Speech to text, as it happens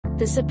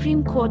The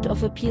Supreme Court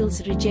of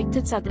Appeals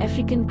rejected South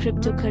African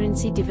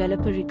cryptocurrency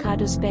developer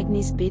Riccardo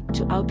Spagni's bid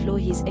to outlaw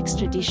his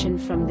extradition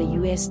from the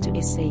US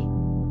to SA.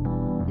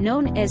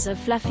 Known as a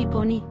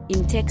Fluffypony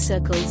in tech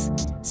circles,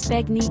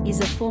 Spagni is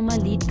a former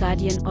lead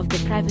guardian of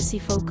the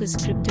privacy-focused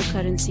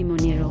cryptocurrency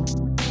Monero.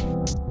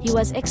 He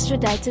was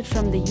extradited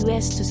from the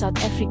US to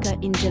South Africa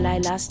in July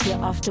last year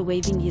after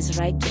waiving his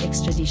right to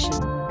extradition.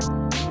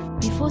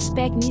 Before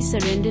Spagni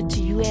surrendered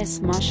to US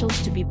Marshals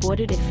to be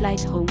boarded a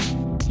flight home,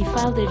 he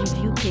filed a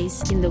review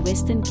case in the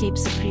Western Cape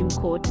Supreme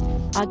Court,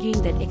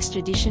 arguing that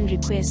extradition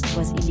request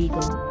was illegal.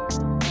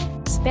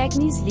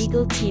 Spagni's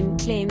legal team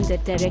claimed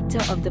that director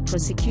of the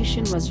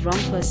prosecution was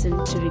wrong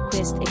person to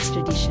request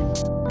extradition.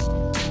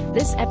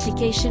 This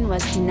application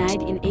was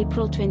denied in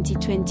April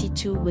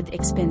 2022 with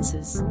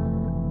expenses.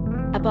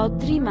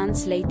 About 3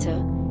 months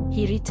later,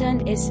 he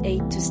returned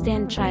SA to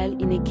stand trial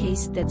in a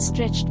case that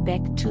stretched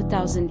back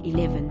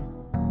 2011.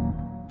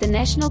 The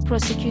National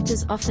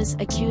Prosecutor's Office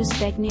accused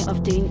Spagni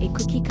of doing a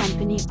cookie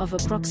company of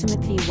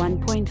approximately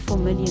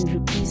 1.4 million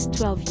rupees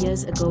 12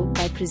 years ago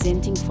by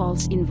presenting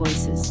false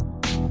invoices.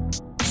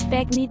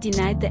 Spagni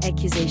denied the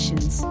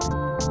accusations.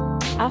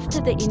 After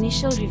the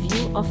initial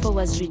review offer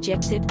was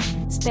rejected,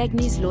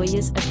 Spagni's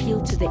lawyers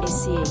appealed to the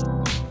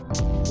SCA.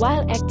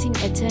 While Acting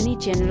Attorney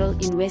General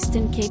in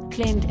Western Cape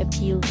claimed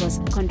appeal was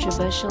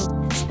controversial,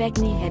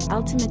 Spagni had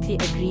ultimately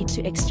agreed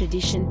to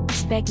extradition.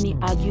 Spagni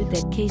argued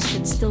that case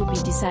should still be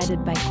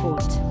decided by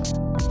court.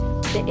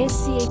 The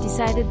SCA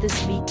decided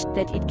this week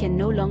that it can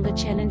no longer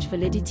challenge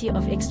validity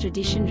of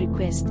extradition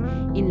request,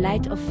 in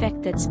light of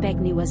fact that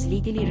Spagni was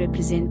legally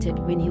represented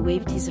when he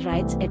waived his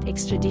rights at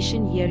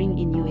extradition hearing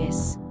in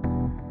US.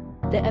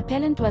 The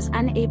appellant was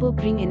unable to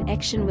bring an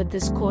action with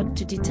this court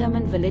to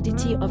determine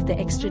validity of the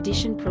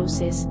extradition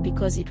process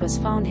because it was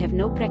found have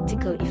no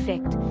practical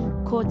effect,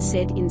 court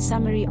said in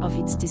summary of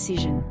its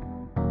decision.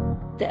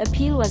 The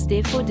appeal was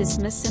therefore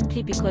dismissed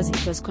simply because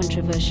it was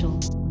controversial.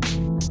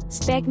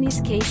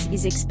 Spagni's case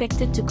is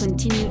expected to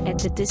continue at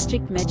the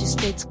District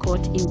Magistrates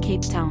Court in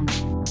Cape Town.